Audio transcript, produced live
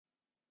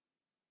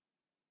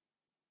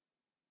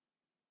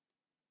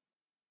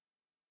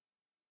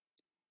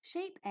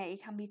Shape A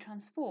can be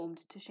transformed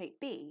to shape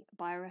B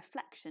by a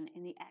reflection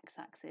in the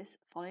x-axis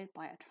followed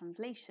by a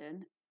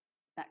translation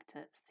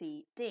vector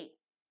CD.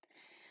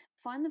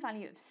 Find the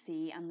value of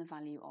C and the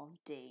value of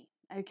D.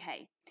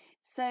 Okay,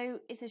 so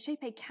it says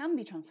shape A can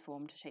be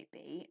transformed to shape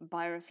B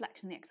by a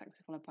reflection in the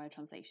x-axis followed by a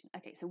translation.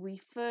 Okay, so we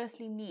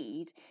firstly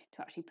need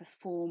to actually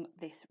perform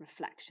this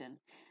reflection.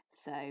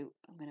 So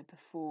I'm going to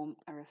perform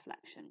a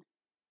reflection.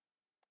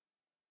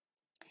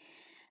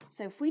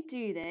 So if we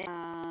do this,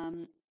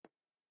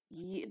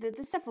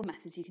 there's several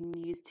methods you can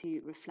use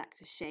to reflect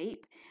a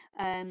shape,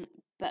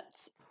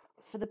 but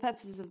for the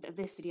purposes of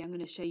this video, I'm going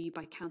to show you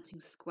by counting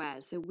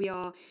squares. So we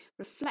are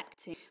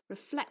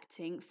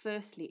reflecting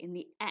firstly in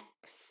the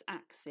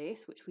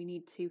x-axis, which we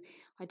need to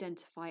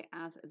identify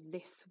as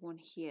this one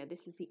here.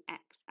 This is the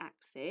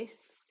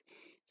x-axis.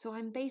 So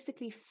I'm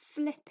basically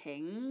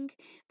flipping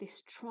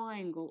this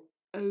triangle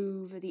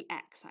over the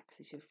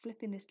x-axis. You're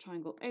flipping this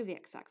triangle over the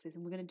x-axis,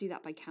 and we're going to do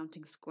that by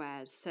counting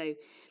squares. So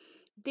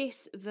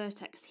this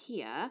vertex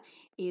here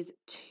is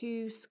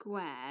 2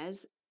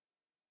 squares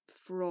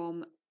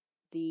from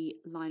the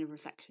line of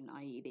reflection,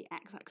 i.e. the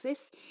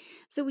x-axis.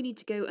 So we need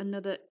to go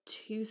another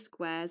 2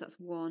 squares, that's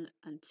 1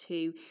 and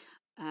 2,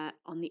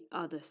 on the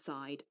other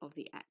side of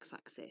the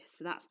x-axis.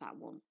 So that's that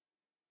one.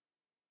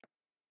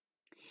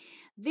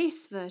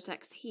 This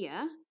vertex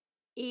here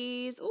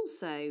is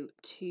also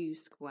 2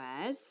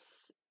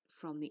 squares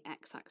from the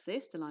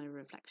x-axis, the line of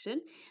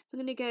reflection. So I'm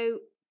going to go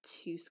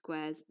 2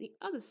 squares the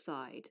other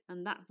side,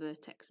 and that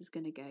vertex is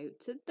going to go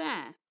to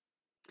there.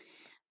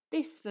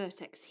 This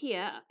vertex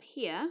here, up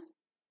here,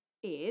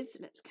 is,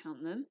 let's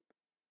count them,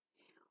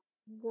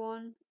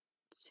 1,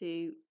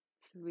 2,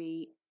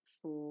 3,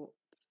 4,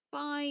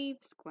 5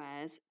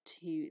 squares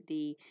to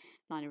the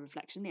line of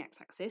reflection, the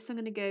x-axis. So I'm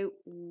going to go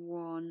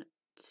 1,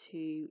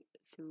 2,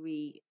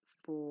 3,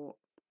 4,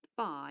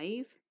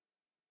 5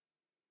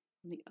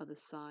 on the other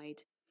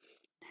side.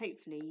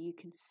 Hopefully you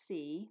can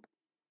see.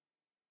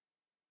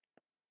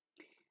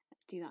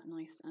 Let's do that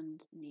nice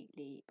and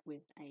neatly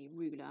with a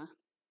ruler.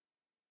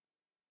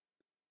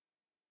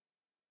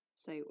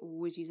 So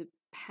always use a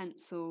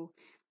pencil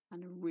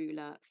and a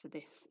ruler for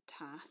this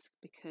task,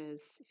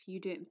 because if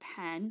you do it in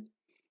pen,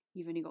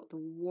 you've only got the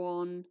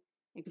one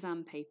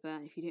exam paper.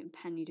 If you do it in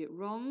pen, you do it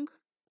wrong.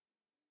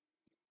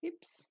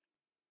 Oops,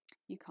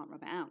 you can't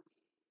rub it out.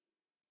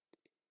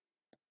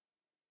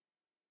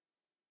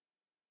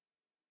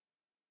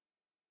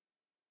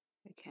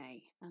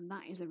 Okay, and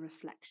that is a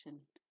reflection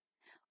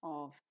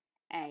of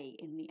A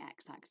in the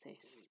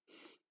x-axis.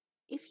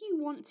 If you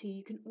want to,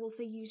 you can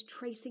also use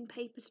tracing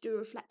paper to do a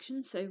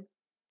reflection. So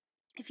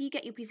if you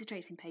get your piece of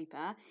tracing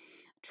paper,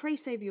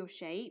 trace over your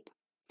shape,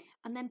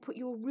 and then put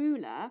your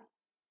ruler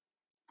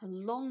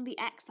along the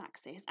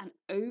x-axis and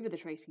over the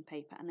tracing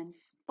paper, and then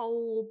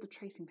fold the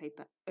tracing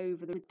paper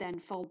over then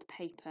fold the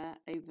paper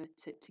over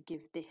to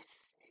give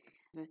this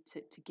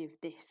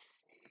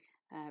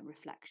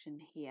reflection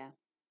here.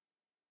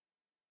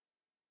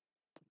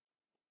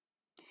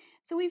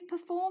 So we've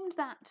performed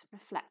that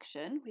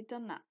reflection, we've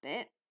done that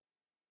bit,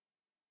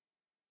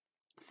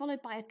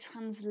 followed by a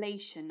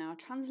translation. Now, a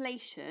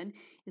translation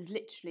is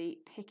literally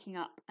picking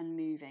up and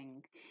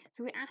moving.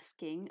 So we're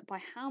asking, by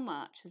how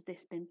much has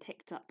this been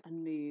picked up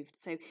and moved?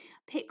 So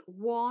pick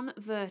one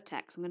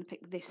vertex. I'm going to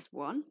pick this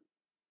one.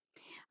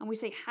 And we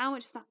say, how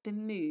much has that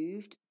been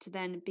moved to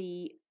then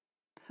be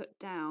put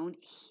down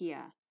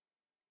here?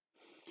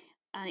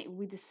 And it will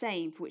be the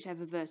same for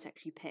whichever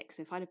vertex you pick.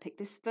 So if I'd have picked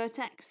this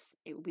vertex,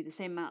 it will be the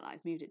same amount that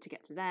I've moved it to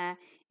get to there.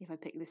 If I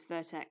pick this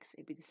vertex,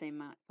 it'd be the same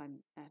amount if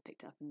I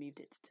picked it up and moved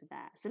it to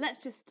there. So let's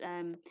just,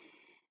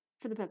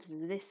 for the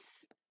purposes of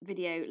this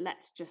video,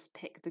 let's just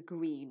pick the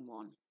green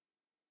one.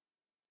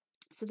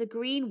 So the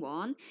green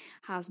one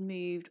has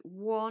moved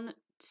 1,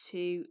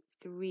 2,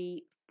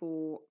 3,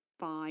 4,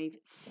 5,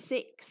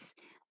 6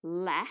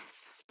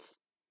 left.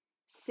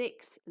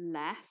 6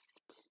 left.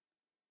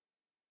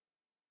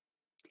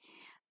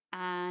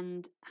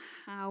 And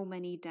how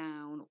many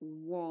down?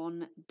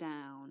 1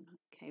 down.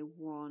 Okay,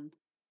 1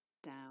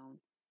 down.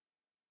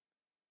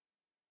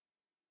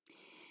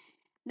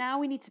 Now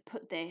we need to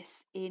put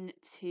this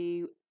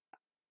into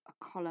a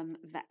column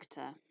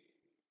vector.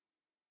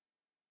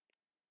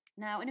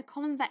 Now in a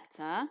column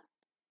vector,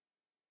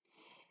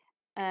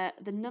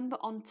 the number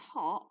on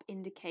top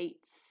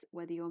indicates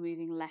whether you're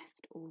moving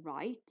left or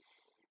right.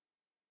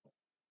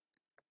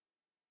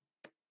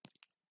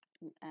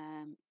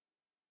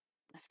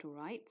 Left or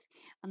right,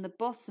 and the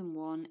bottom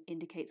one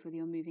indicates whether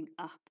you're moving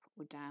up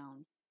or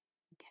down.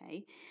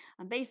 Okay,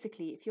 and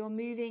basically if you're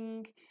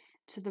moving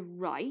to the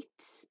right,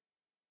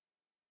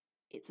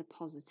 it's a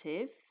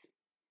positive,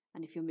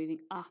 and if you're moving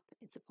up,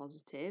 it's a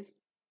positive.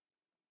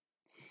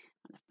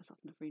 I left myself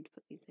enough room to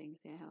put these things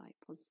here, like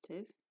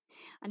positive.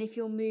 And if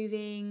you're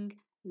moving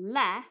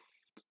left,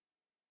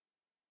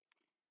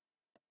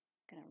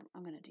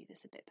 I'm gonna do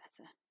this a bit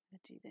better. I'm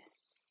gonna do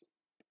this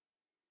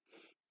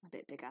a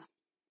bit bigger.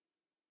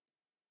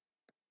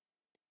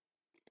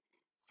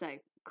 So,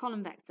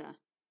 column vector.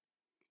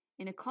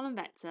 In a column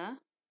vector,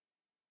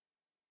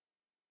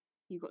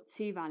 you've got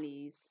 2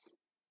 values.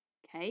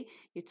 Okay,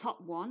 your top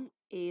one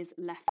is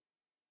left,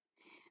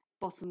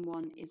 bottom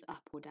one is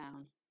up or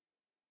down.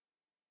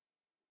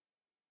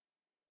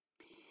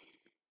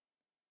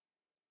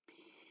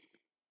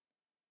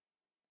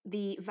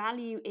 The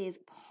value is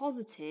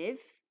positive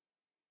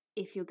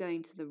if you're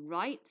going to the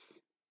right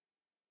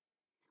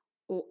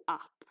or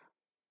up.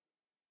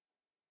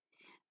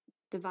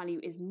 The value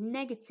is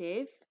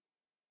negative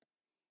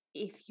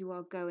if you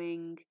are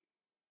going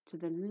to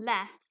the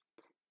left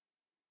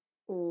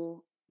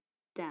or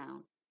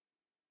down.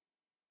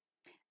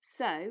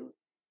 So,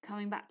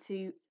 coming back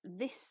to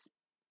this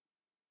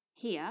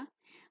here,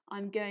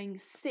 I'm going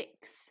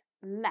 6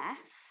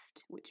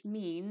 left, which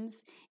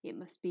means it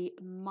must be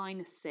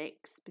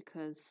 -6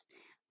 because,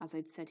 as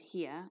I'd said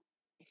here,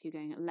 if you're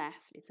going at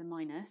left, it's a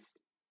minus.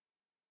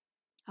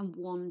 And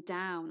 1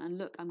 down, and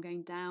look, I'm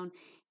going down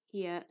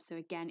here, so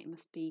again, it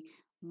must be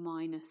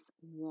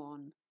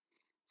 -1.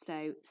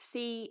 So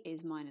C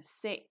is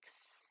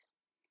 -6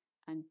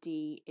 and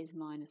D is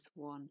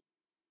 -1.